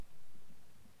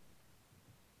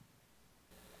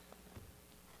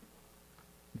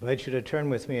I invite you to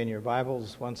turn with me in your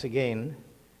Bibles once again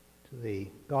to the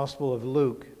Gospel of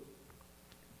Luke,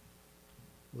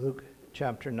 Luke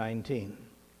chapter 19.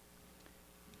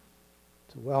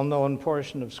 It's a well-known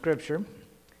portion of Scripture.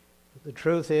 But the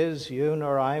truth is, you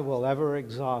nor I will ever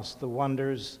exhaust the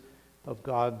wonders of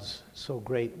God's so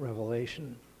great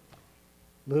revelation.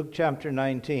 Luke chapter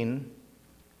 19,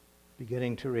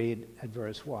 beginning to read at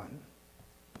verse 1.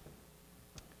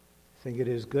 I think it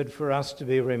is good for us to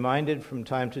be reminded from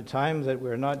time to time that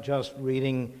we're not just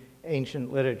reading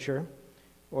ancient literature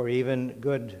or even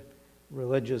good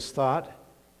religious thought.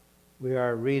 We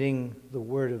are reading the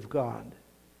Word of God.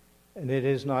 And it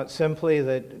is not simply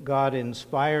that God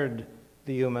inspired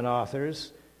the human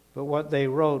authors, but what they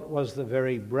wrote was the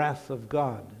very breath of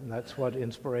God. And that's what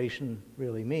inspiration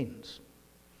really means.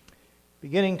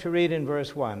 Beginning to read in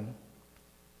verse 1,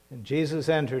 "And Jesus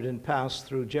entered and passed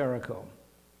through Jericho.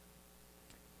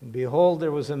 And behold,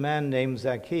 there was a man named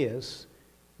Zacchaeus,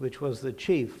 which was the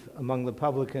chief among the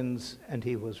publicans, and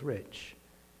he was rich.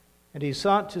 And he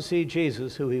sought to see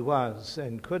Jesus, who he was,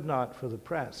 and could not for the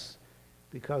press,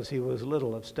 because he was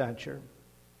little of stature.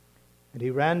 And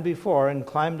he ran before and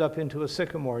climbed up into a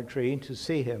sycamore tree to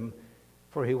see him,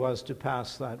 for he was to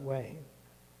pass that way.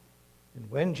 And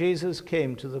when Jesus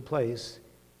came to the place,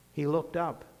 he looked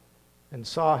up and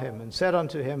saw him, and said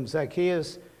unto him,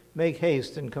 Zacchaeus, make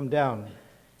haste and come down,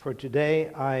 for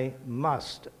today I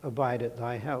must abide at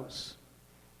thy house.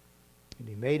 And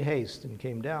he made haste and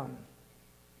came down,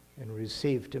 and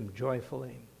received him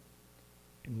joyfully.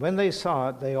 And when they saw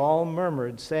it, they all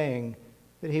murmured, saying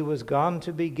that he was gone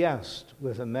to be guest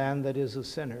with a man that is a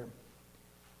sinner.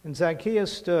 And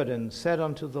Zacchaeus stood and said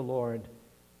unto the Lord,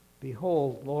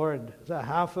 Behold, Lord, the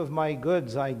half of my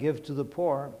goods I give to the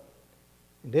poor.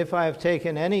 And if I have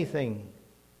taken anything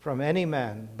from any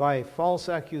man by false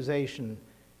accusation,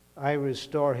 I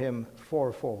restore him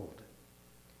fourfold.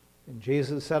 And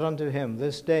Jesus said unto him,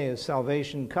 This day is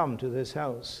salvation come to this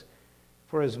house,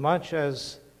 for as much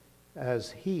as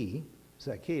he,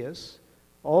 Zacchaeus,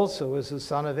 also is the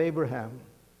son of Abraham.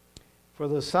 For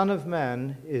the Son of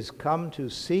Man is come to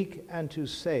seek and to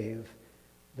save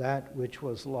that which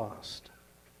was lost."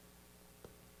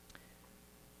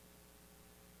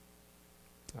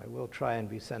 I will try and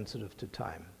be sensitive to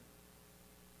time.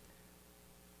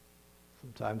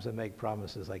 Sometimes I make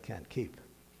promises I can't keep,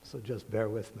 so just bear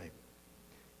with me.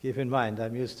 Keep in mind,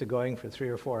 I'm used to going for 3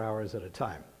 or 4 hours at a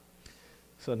time.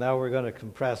 So now we're going to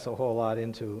compress a whole lot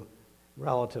into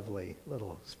relatively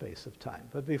little space of time.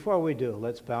 But before we do,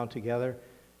 let's bow together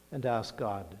and ask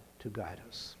God to guide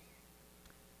us.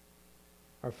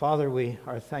 Our Father, we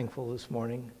are thankful this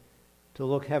morning to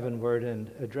look heavenward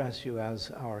and address you as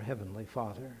our Heavenly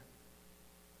Father.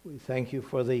 We thank you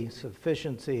for the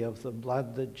sufficiency of the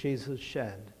blood that Jesus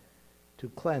shed to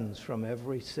cleanse from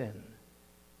every sin.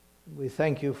 We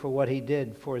thank you for what he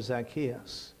did for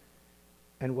Zacchaeus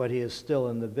and what he is still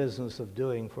in the business of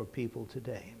doing for people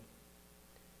today.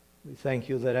 We thank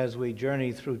you that as we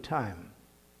journey through time,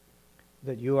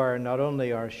 that you are not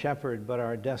only our shepherd but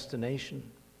our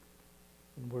destination,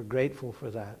 and we're grateful for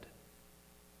that.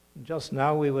 Just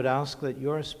now we would ask that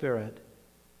your Spirit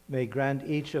may grant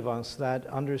each of us that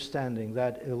understanding,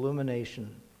 that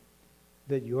illumination,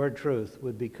 that your truth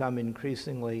would become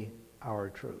increasingly our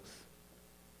truth.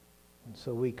 And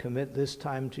so we commit this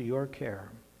time to your care.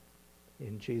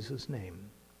 In Jesus' name,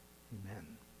 amen.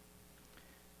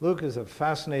 Luke is a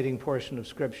fascinating portion of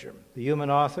Scripture. The human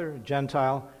author,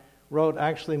 Gentile, wrote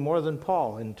actually more than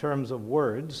Paul in terms of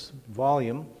words,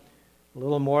 volume. A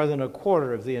little more than a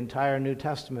quarter of the entire New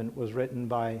Testament was written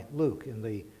by Luke in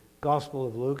the Gospel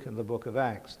of Luke and the book of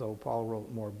Acts. Though Paul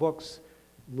wrote more books,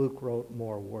 Luke wrote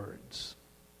more words.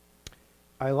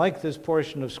 I like this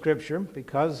portion of Scripture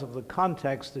because of the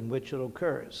context in which it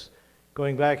occurs.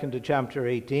 Going back into chapter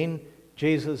 18,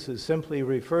 Jesus is simply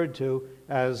referred to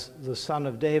as the Son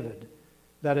of David.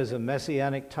 That is a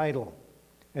messianic title,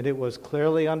 and it was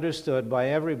clearly understood by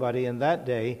everybody in that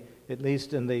day, at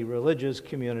least in the religious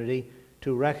community,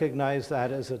 to recognize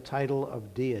that as a title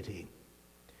of deity.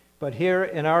 But here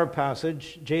in our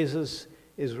passage, Jesus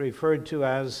is referred to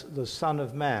as the Son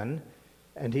of Man,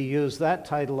 and he used that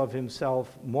title of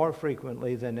himself more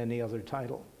frequently than any other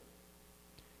title.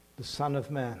 The Son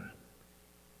of Man.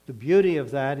 The beauty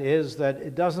of that is that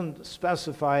it doesn't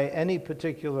specify any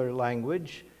particular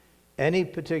language, any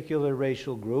particular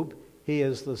racial group. He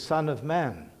is the Son of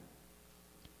Man,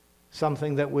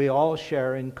 something that we all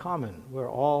share in common.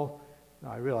 We're all,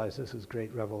 now I realize this is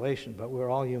great revelation, but we're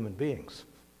all human beings.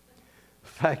 The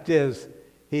fact is,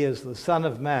 he is the Son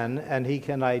of Man, and he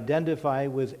can identify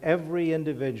with every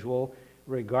individual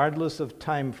regardless of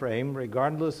time frame,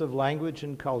 regardless of language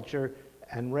and culture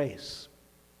and race.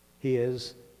 He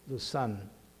is the Son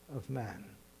of Man.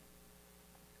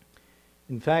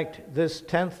 In fact, this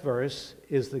 10th verse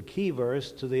is the key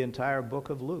verse to the entire book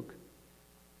of Luke.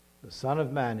 The Son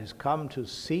of Man is come to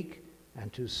seek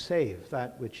and to save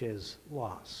that which is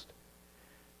lost.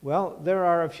 Well, there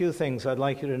are a few things I'd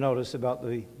like you to notice about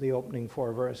the opening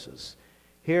 4 verses.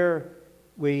 Here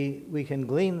we can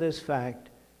glean this fact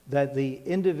that the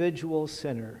individual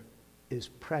sinner is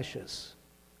precious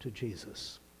to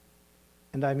Jesus.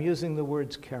 And I'm using the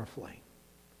words carefully.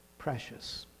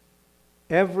 Precious.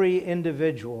 Every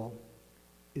individual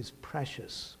is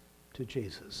precious to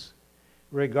Jesus.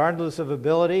 Regardless of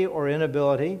ability or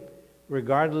inability,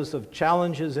 regardless of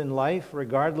challenges in life,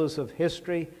 regardless of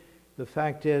history, the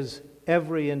fact is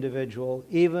every individual,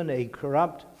 even a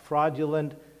corrupt,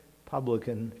 fraudulent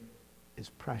publican, is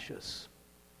precious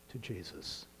to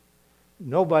Jesus.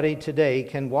 Nobody today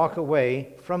can walk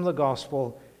away from the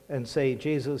gospel and say,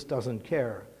 Jesus doesn't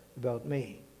care about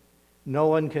me. No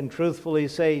one can truthfully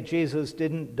say, Jesus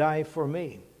didn't die for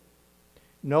me.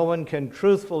 No one can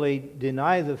truthfully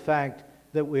deny the fact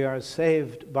that we are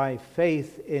saved by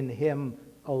faith in him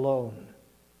alone.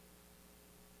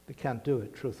 They can't do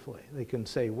it truthfully. They can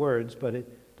say words, but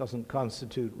it doesn't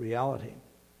constitute reality.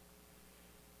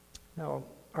 Now,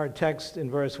 our text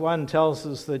in verse 1 tells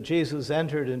us that Jesus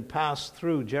entered and passed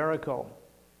through Jericho.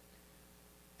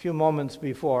 A few moments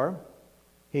before,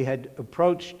 he had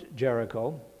approached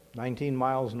Jericho, 19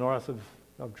 miles north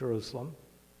of Jerusalem,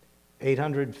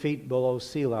 800 feet below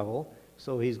sea level.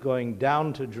 So he's going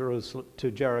down to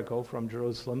Jericho from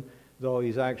Jerusalem, though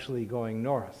he's actually going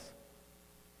north.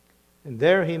 And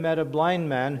there he met a blind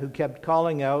man who kept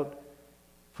calling out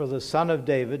for the Son of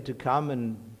David to come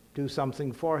and do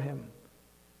something for him.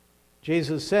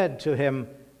 Jesus said to him,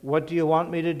 "What do you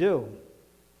want me to do?"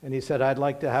 And he said, "I'd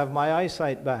like to have my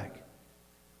eyesight back."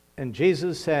 And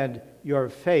Jesus said, "Your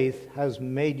faith has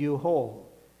made you whole."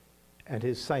 And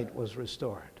his sight was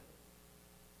restored.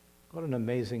 What an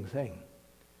amazing thing.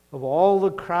 Of all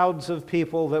the crowds of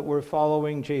people that were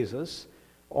following Jesus,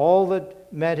 all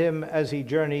that met him as he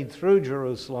journeyed through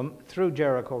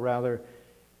Jericho,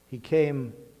 he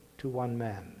came to one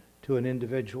man, to an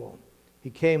individual. He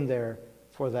came there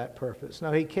for that purpose.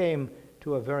 Now, he came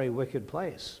to a very wicked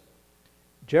place.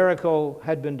 Jericho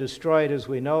had been destroyed, as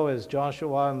we know, as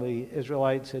Joshua and the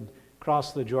Israelites had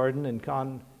crossed the Jordan and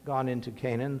gone into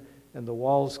Canaan, and the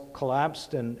walls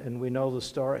collapsed, and we know the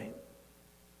story.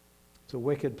 It's a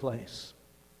wicked place.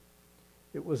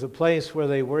 It was a place where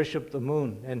they worshiped the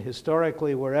moon, and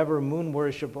historically, wherever moon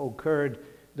worship occurred,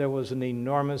 there was an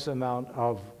enormous amount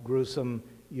of gruesome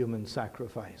human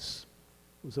sacrifice.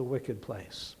 It was a wicked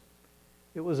place.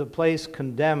 It was a place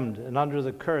condemned and under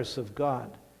the curse of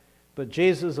God. But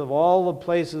Jesus, of all the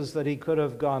places that he could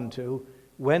have gone to,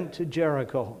 went to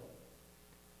Jericho.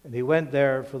 And he went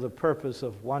there for the purpose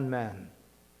of one man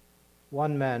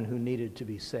who needed to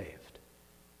be saved,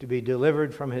 to be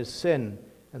delivered from his sin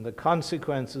and the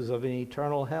consequences of an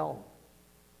eternal hell.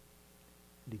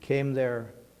 And he came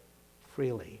there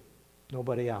freely.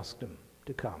 Nobody asked him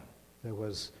to come. There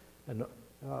was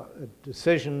a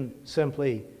decision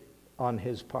simply on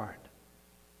his part.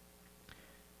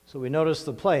 So we notice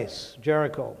the place,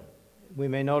 Jericho. We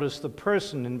may notice the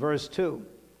person in verse 2.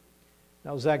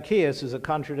 Now, Zacchaeus is a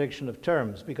contradiction of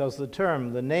terms, because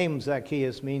the name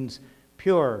Zacchaeus means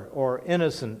pure or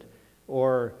innocent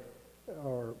or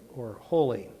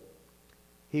holy.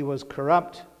 He was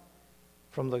corrupt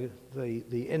from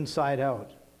the inside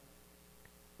out.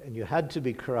 And you had to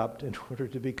be corrupt in order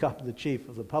to become the chief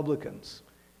of the publicans.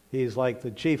 He's like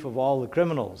the chief of all the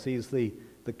criminals. He's the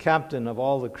captain of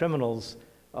all the criminals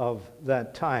of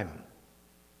that time.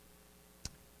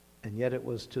 And yet it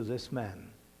was to this man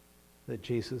that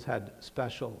Jesus had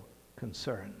special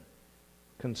concern.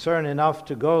 Concern enough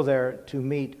to go there to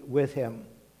meet with him.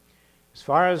 As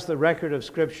far as the record of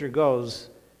Scripture goes,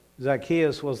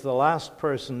 Zacchaeus was the last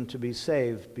person to be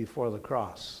saved before the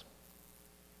cross.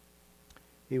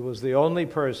 He was the only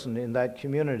person in that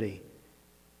community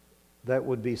that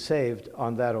would be saved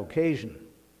on that occasion.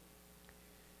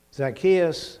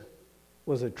 Zacchaeus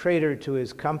was a traitor to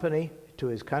his company, to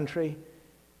his country.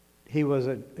 He was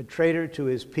a traitor to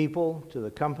his people, to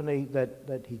the company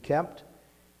that he kept.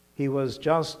 He was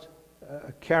just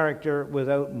a character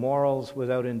without morals,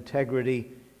 without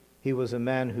integrity. He was a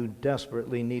man who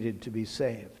desperately needed to be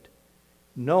saved.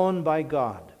 Known by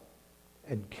God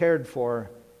and cared for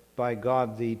by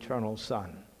God the Eternal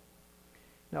Son.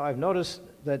 Now, I've noticed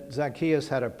that Zacchaeus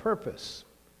had a purpose.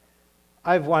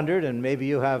 I've wondered, and maybe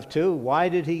you have too, why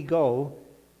did he go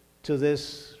to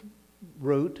this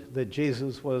route that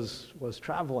Jesus was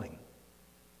traveling.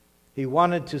 He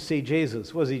wanted to see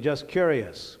Jesus. Was he just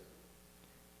curious?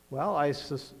 Well, I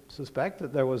suspect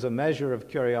that there was a measure of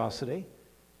curiosity,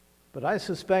 but I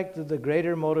suspect that the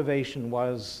greater motivation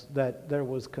was that there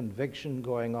was conviction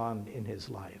going on in his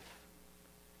life.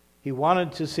 He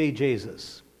wanted to see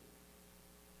Jesus.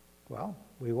 Well,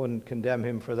 we wouldn't condemn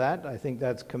him for that. I think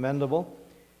that's commendable.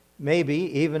 Maybe,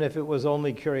 even if it was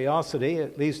only curiosity,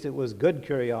 at least it was good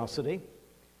curiosity.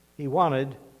 He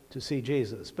wanted to see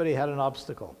Jesus, but he had an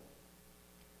obstacle.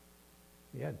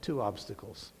 He had two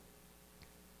obstacles.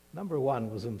 Number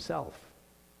one was himself.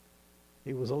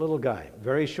 He was a little guy,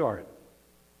 very short,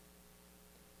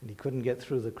 and he couldn't get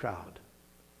through the crowd.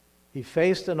 He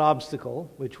faced an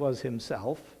obstacle, which was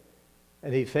himself,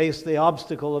 and he faced the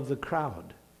obstacle of the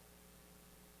crowd.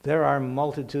 There are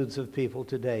multitudes of people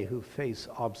today who face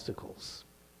obstacles.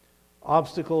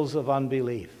 Obstacles of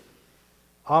unbelief.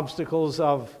 Obstacles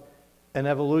of an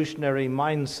evolutionary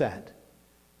mindset.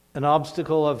 An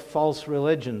obstacle of false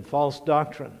religion, false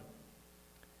doctrine.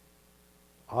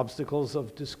 Obstacles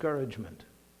of discouragement.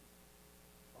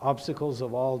 Obstacles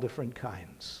of all different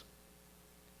kinds.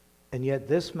 And yet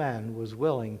this man was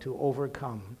willing to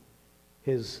overcome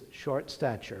his short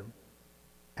stature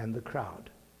and the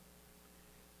crowd.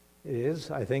 It is,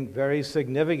 I think, very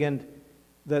significant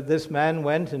that this man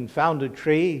went and found a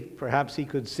tree. Perhaps he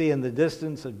could see in the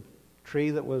distance a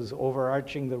tree that was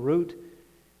overarching the route.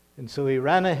 And so he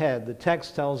ran ahead. The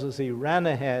text tells us he ran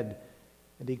ahead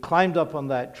and he climbed up on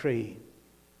that tree,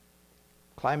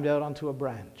 climbed out onto a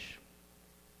branch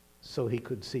so he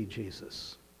could see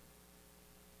Jesus.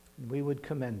 And we would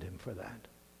commend him for that.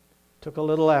 Took a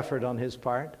little effort on his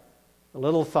part, a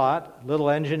little thought, a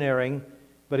little engineering,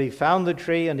 but he found the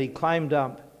tree and he climbed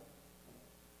up.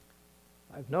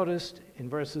 I've noticed in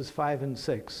verses 5 and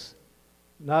 6,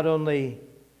 not only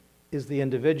is the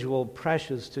individual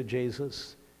precious to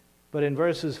Jesus, but in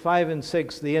verses 5 and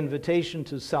 6, the invitation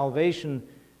to salvation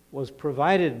was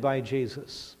provided by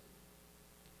Jesus.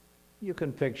 You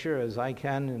can picture, as I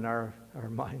can in our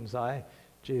mind's eye,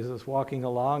 Jesus walking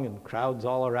along and crowds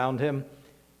all around him.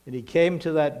 And he came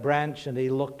to that branch and he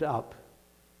looked up.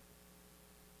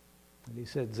 And he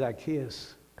said,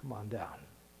 "Zacchaeus, come on down."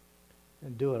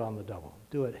 And do it on the double.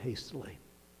 Do it hastily.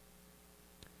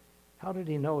 How did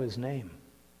he know his name?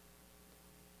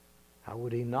 How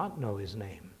would he not know his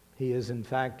name? He is, in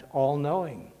fact,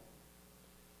 all-knowing.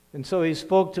 And so he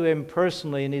spoke to him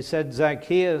personally and he said,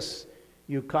 "Zacchaeus,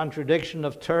 you contradiction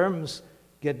of terms,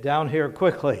 get down here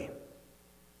quickly."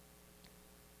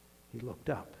 He looked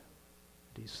up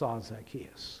and he saw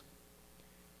Zacchaeus.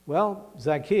 Well,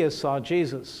 Zacchaeus saw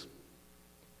Jesus.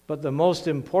 But the most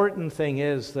important thing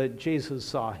is that Jesus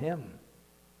saw him.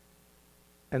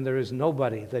 And there is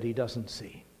nobody that he doesn't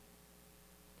see.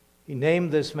 He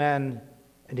named this man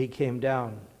and he came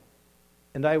down.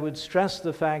 And I would stress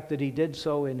the fact that he did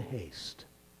so in haste.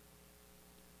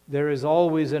 There is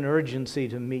always an urgency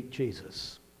to meet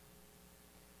Jesus.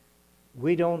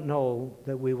 We don't know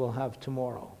that we will have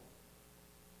tomorrow.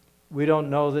 We don't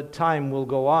know that time will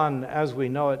go on as we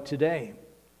know it today.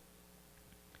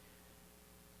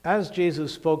 As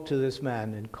Jesus spoke to this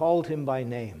man and called him by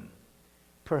name,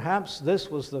 perhaps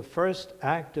this was the first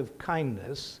act of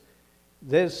kindness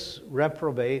this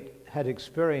reprobate had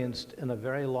experienced in a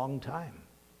very long time.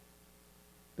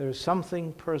 There's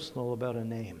something personal about a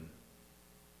name.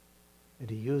 And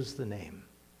he used the name.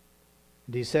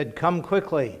 And he said, "Come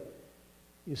quickly."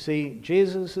 You see,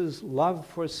 Jesus' love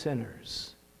for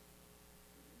sinners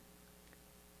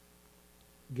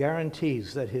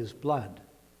guarantees that his blood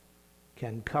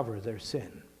can cover their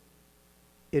sin.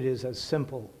 It is as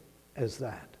simple as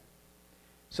that.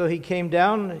 So he came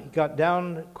down, he got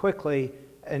down quickly,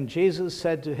 and Jesus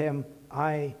said to him,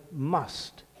 "I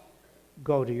must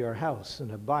go to your house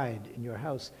and abide in your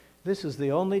house." This is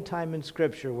the only time in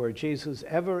Scripture where Jesus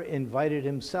ever invited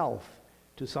himself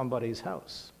to somebody's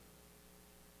house.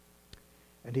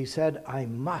 And he said, "I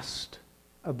must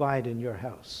abide in your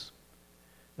house."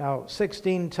 Now,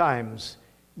 16 times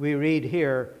we read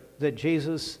here that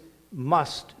Jesus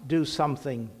must do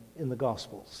something in the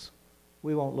Gospels.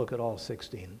 We won't look at all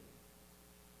 16.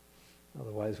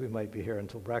 Otherwise, we might be here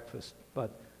until breakfast.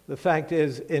 But the fact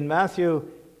is, in Matthew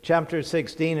chapter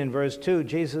 16 and verse 2,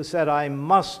 Jesus said, "I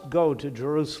must go to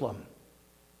Jerusalem."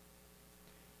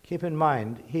 Keep in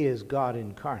mind, he is God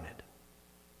incarnate,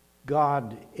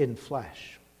 God in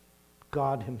flesh,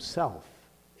 God himself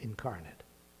incarnate,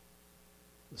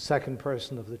 the second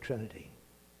person of the Trinity.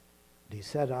 And he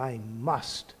said, "I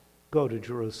must go to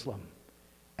Jerusalem,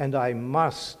 and I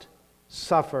must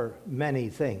suffer many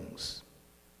things."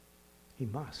 He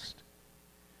must.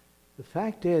 The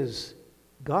fact is,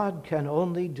 God can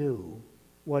only do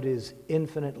what is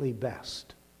infinitely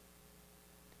best.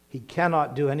 He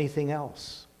cannot do anything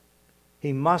else.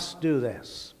 He must do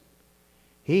this.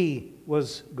 He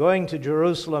was going to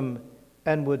Jerusalem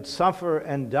and would suffer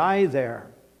and die there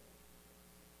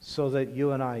so that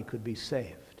you and I could be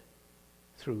saved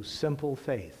through simple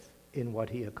faith in what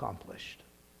he accomplished.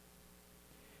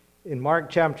 In Mark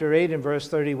chapter 8 and verse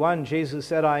 31, Jesus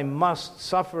said, I must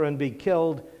suffer and be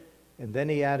killed. And then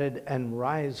he added, and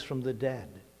rise from the dead.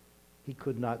 He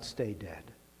could not stay dead.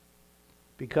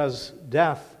 Because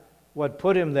death, what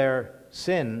put him there,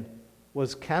 sin,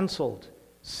 was canceled.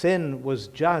 Sin was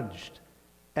judged.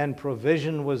 And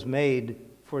provision was made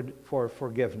for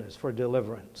forgiveness, for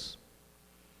deliverance.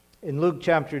 In Luke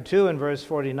chapter 2 and verse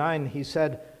 49, he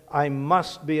said, I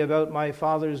must be about my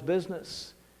Father's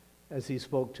business, as he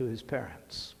spoke to his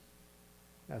parents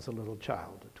as a little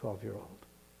child, a 12-year-old.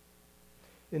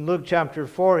 In Luke chapter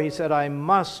 4, he said, I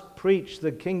must preach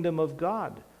the kingdom of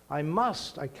God. I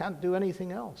must. I can't do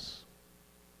anything else.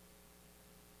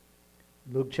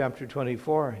 Luke chapter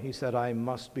 24, he said, I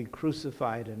must be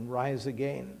crucified and rise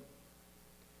again.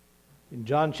 In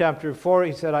John chapter 4,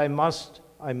 he said, I must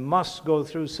go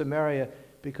through Samaria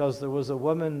because there was a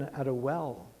woman at a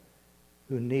well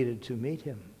who needed to meet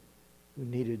him, who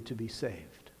needed to be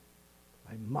saved.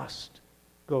 I must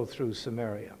go through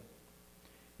Samaria.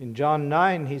 In John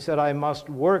 9, he said, I must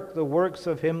work the works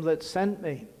of him that sent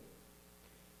me.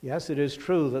 Yes, it is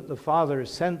true that the Father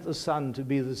sent the Son to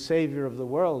be the Savior of the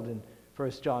world in 1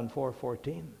 John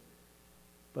 4:14.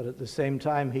 But at the same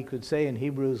time, he could say in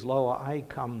Hebrews, Lo, I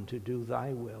come to do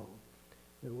thy will.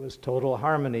 There was total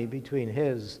harmony between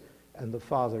his and the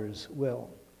Father's will.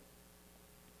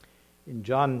 In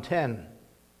John 10,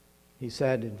 he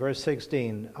said in verse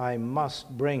 16, I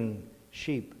must bring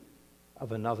sheep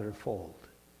of another fold.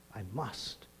 I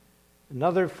must.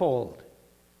 Another fold.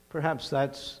 Perhaps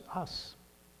that's us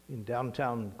in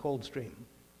downtown Coldstream.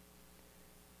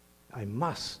 I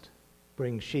must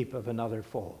bring sheep of another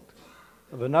fold,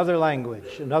 of another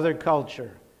language, another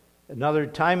culture, another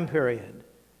time period,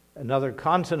 another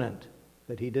continent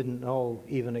that he didn't know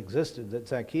even existed, that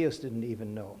Zacchaeus didn't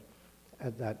even know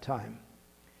at that time.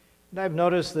 And I've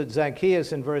noticed that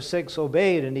Zacchaeus in verse 6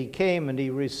 obeyed, and he came and he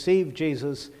received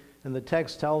Jesus, and the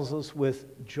text tells us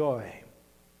with joy,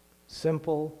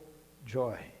 simple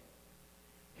joy.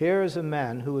 Here is a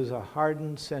man who is a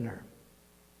hardened sinner,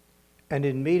 and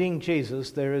in meeting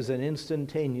Jesus there is an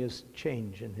instantaneous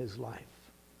change in his life.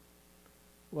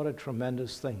 What a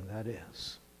tremendous thing that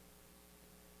is.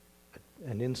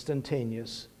 An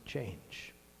instantaneous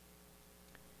change.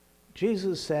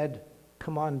 Jesus said,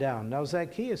 come on down. Now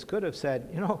Zacchaeus could have said,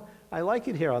 I like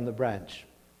it here on the branch.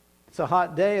 It's a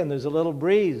hot day and there's a little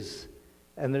breeze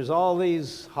and there's all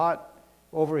these hot,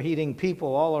 overheating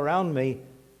people all around me.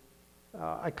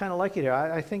 I kind of like it here.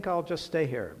 I think I'll just stay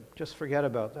here. Just forget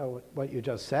about what you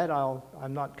just said.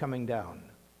 I'm not coming down.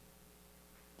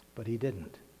 But he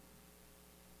didn't.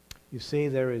 You see,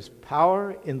 there is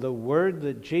power in the word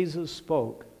that Jesus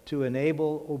spoke to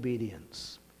enable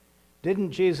obedience.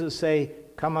 Didn't Jesus say,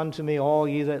 come unto me all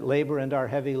ye that labor and are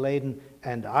heavy laden,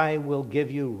 and I will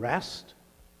give you rest?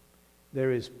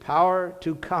 There is power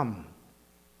to come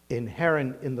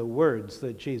inherent in the words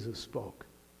that Jesus spoke.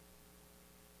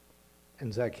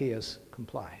 And Zacchaeus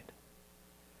complied.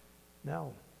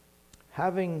 Now,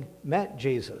 having met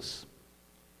Jesus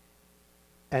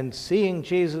and seeing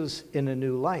Jesus in a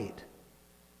new light,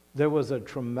 there was a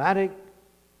dramatic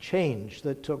change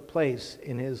that took place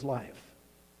in his life.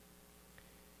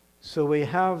 So we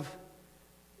have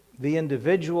the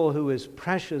individual who is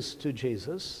precious to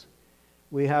Jesus.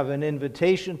 We have an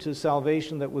invitation to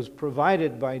salvation that was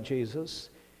provided by Jesus.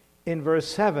 In verse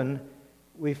 7,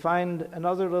 we find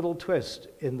another little twist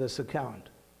in this account.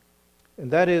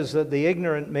 And that is that the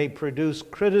ignorant may produce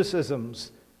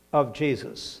criticisms of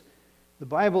Jesus. The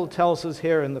Bible tells us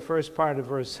here in the first part of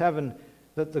verse 7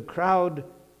 that the crowd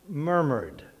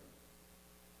murmured.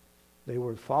 They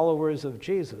were followers of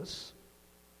Jesus,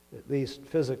 at least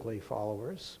physically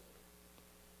followers,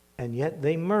 and yet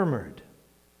they murmured.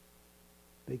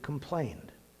 They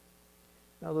complained.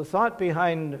 Now the thought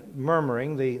behind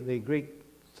murmuring, the Greek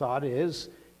thought is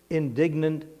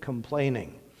indignant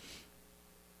complaining.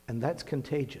 And that's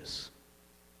contagious.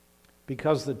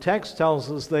 Because the text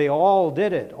tells us they all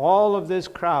did it. All of this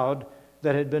crowd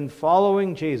that had been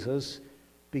following Jesus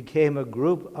became a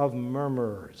group of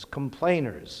murmurers,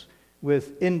 complainers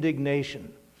with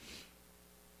indignation.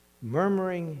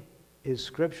 Murmuring is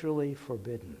scripturally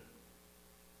forbidden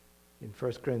in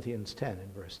 1 Corinthians 10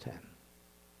 and verse 10.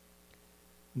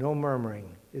 No murmuring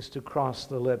is to cross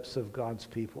the lips of God's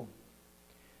people.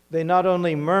 They not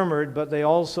only murmured, but they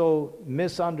also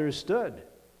misunderstood.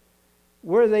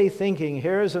 Were they thinking,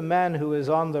 here's a man who is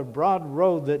on the broad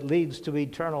road that leads to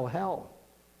eternal hell?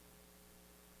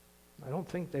 I don't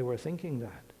think they were thinking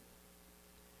that.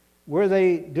 Were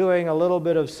they doing a little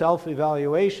bit of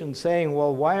self-evaluation, saying,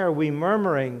 well, why are we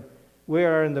murmuring? We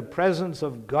are in the presence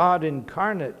of God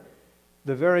incarnate,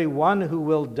 the very one who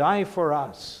will die for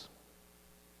us.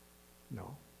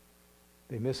 No.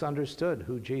 They misunderstood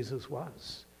who Jesus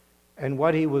was and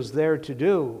what he was there to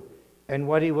do and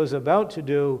what he was about to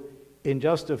do in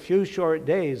just a few short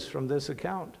days from this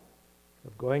account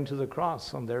of going to the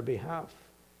cross on their behalf.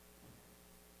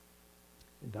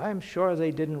 And I'm sure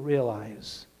they didn't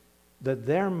realize that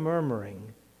their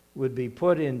murmuring would be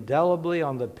put indelibly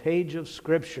on the page of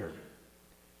Scripture,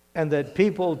 and that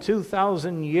people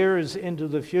 2,000 years into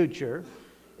the future,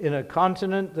 in a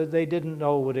continent that they didn't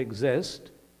know would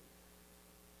exist,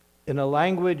 in a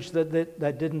language that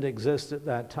didn't exist at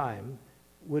that time,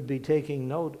 would be taking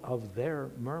note of their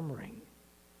murmuring.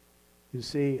 You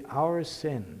see, our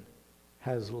sin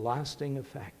has lasting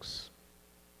effects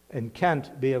and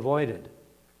can't be avoided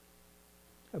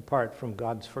apart from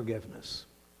God's forgiveness.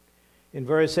 In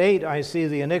verse 8, I see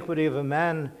the iniquity of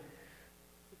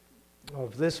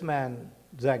this man,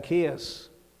 Zacchaeus,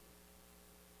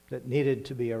 that needed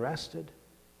to be arrested.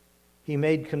 He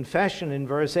made confession in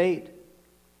verse 8,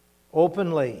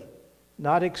 openly,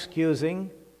 not excusing,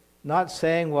 not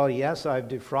saying, well, yes, I've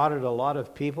defrauded a lot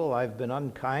of people, I've been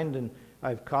unkind, and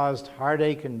I've caused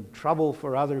heartache and trouble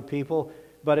for other people,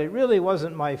 but it really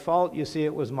wasn't my fault. You see,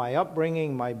 it was my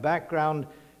upbringing, my background,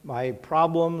 my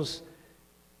problems.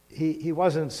 He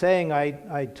wasn't saying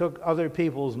I took other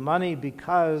people's money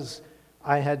because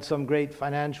I had some great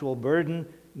financial burden.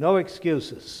 No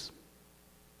excuses.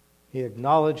 He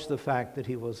acknowledged the fact that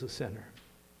he was a sinner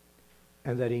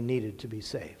and that he needed to be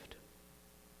saved.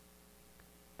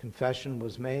 Confession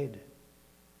was made.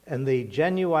 And the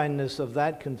genuineness of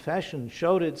that confession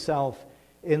showed itself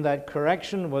in that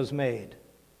correction was made.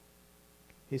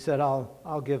 He said,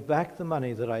 I'll give back the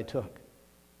money that I took.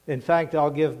 In fact,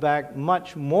 I'll give back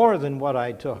much more than what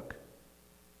I took.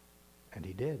 And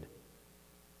he did.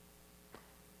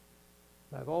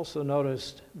 I've also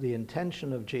noticed the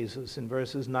intention of Jesus in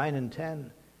verses 9 and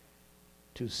 10,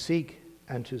 to seek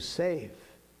and to save.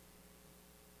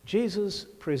 Jesus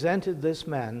presented this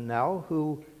man now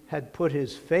who had put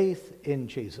his faith in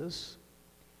Jesus.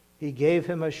 He gave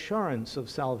him assurance of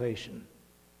salvation.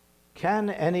 Can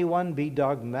anyone be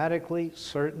dogmatically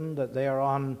certain that they are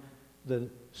on the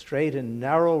straight and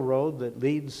narrow road that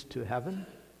leads to heaven?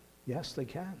 Yes, they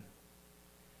can.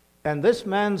 And this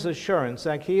man's assurance,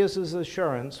 Zacchaeus'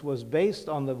 assurance, was based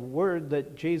on the word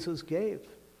that Jesus gave.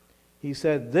 He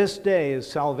said, this day is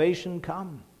salvation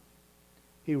come.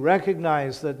 He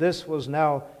recognized that this was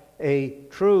now a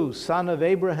true son of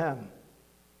Abraham,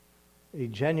 a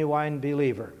genuine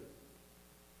believer.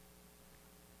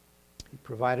 He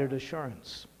provided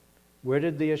assurance. Where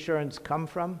did the assurance come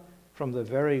from? From the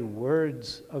very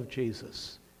words of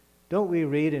Jesus. Don't we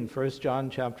read in 1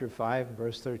 John chapter 5,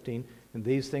 verse 13, and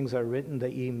these things are written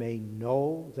that ye may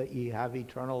know that ye have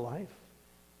eternal life?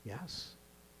 Yes.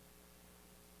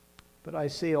 But I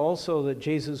see also that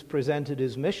Jesus presented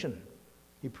his mission.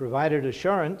 He provided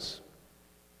assurance,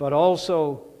 but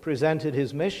also presented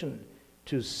his mission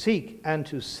to seek and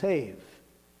to save.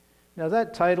 Now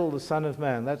that title, the Son of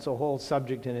Man, that's a whole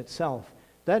subject in itself.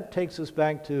 That takes us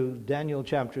back to Daniel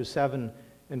chapter 7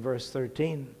 and verse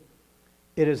 13.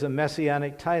 It is a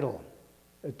messianic title,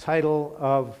 a title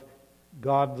of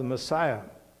God the Messiah.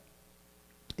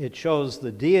 It shows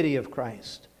the deity of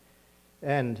Christ.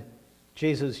 And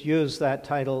Jesus used that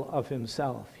title of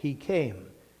himself. He came,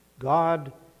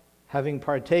 God, having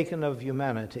partaken of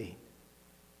humanity,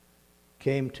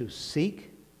 came to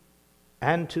seek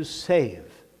and to save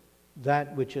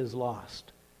that which is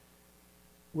lost.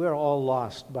 We're all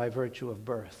lost by virtue of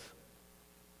birth.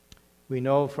 We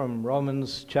know from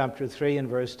Romans chapter 3 and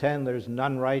verse 10, there's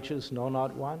none righteous, no,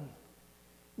 not one.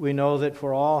 We know that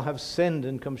for all have sinned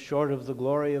and come short of the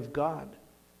glory of God.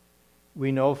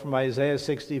 We know from Isaiah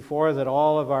 64 that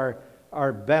all of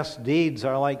our best deeds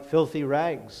are like filthy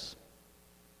rags.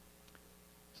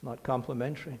 It's not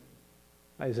complimentary.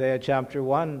 Isaiah chapter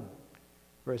 1,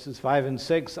 verses 5 and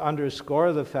 6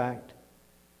 underscore the fact.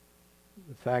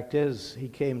 The fact is, he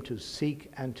came to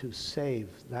seek and to save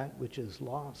that which is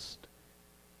lost.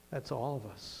 That's all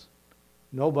of us.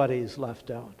 Nobody's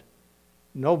left out.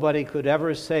 Nobody could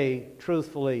ever say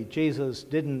truthfully, Jesus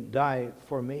didn't die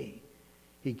for me.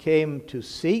 He came to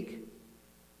seek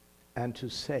and to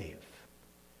save.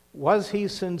 Was he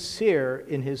sincere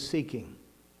in his seeking?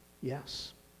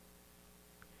 Yes.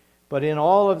 But in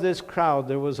all of this crowd,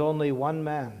 there was only one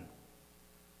man,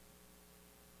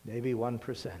 maybe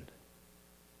 1%,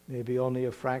 maybe only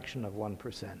a fraction of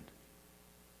 1%,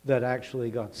 that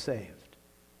actually got saved.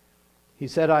 He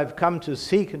said, I've come to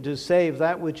seek and to save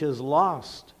that which is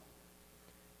lost.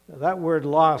 Now, that word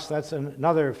lost, that's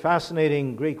another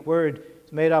fascinating Greek word.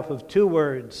 It's made up of two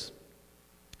words.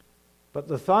 But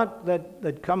the thought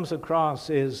that comes across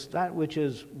is that which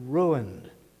is ruined,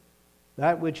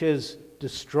 that which is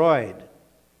destroyed.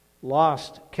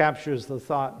 Lost captures the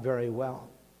thought very well.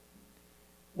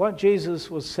 What Jesus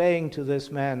was saying to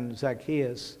this man,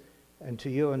 Zacchaeus, and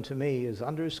to you and to me, is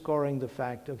underscoring the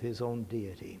fact of his own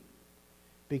deity.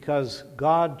 Because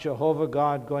God, Jehovah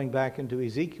God, going back into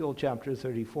Ezekiel chapter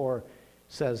 34,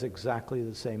 says exactly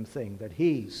the same thing, that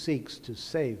he seeks to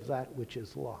save that which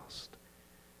is lost.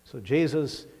 So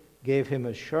Jesus gave him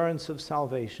assurance of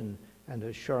salvation and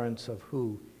assurance of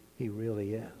who he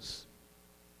really is.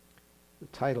 The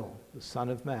title, the Son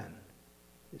of Man,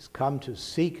 is come to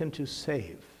seek and to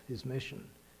save, his mission,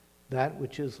 that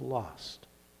which is lost,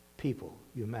 people,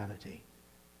 humanity.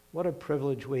 What a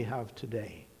privilege we have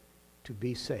today to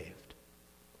be saved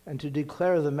and to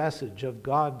declare the message of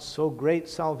God's so great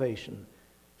salvation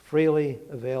freely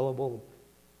available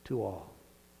to all.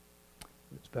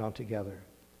 Let's bow together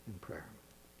in prayer.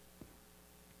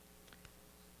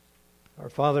 Our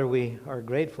Father, we are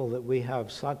grateful that we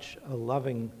have such a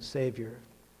loving Savior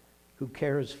who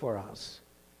cares for us,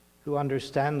 who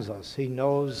understands us. He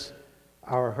knows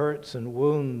our hurts and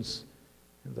wounds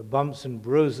and the bumps and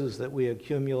bruises that we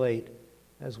accumulate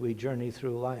as we journey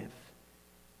through life,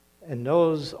 and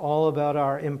knows all about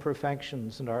our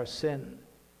imperfections and our sin,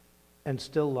 and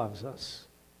still loves us,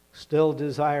 still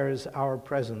desires our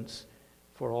presence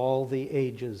for all the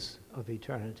ages of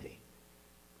eternity.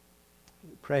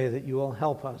 We pray that you will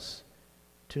help us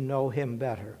to know him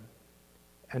better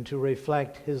and to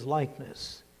reflect his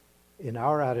likeness in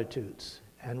our attitudes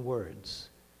and words.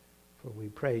 For we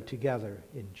pray together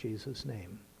in Jesus'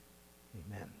 name.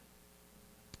 Amen.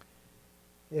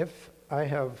 If I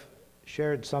have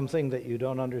shared something that you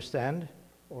don't understand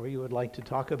or you would like to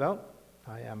talk about,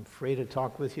 I am free to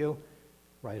talk with you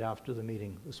right after the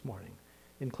meeting this morning.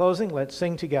 In closing, let's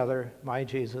sing together, My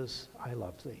Jesus, I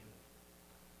Love Thee.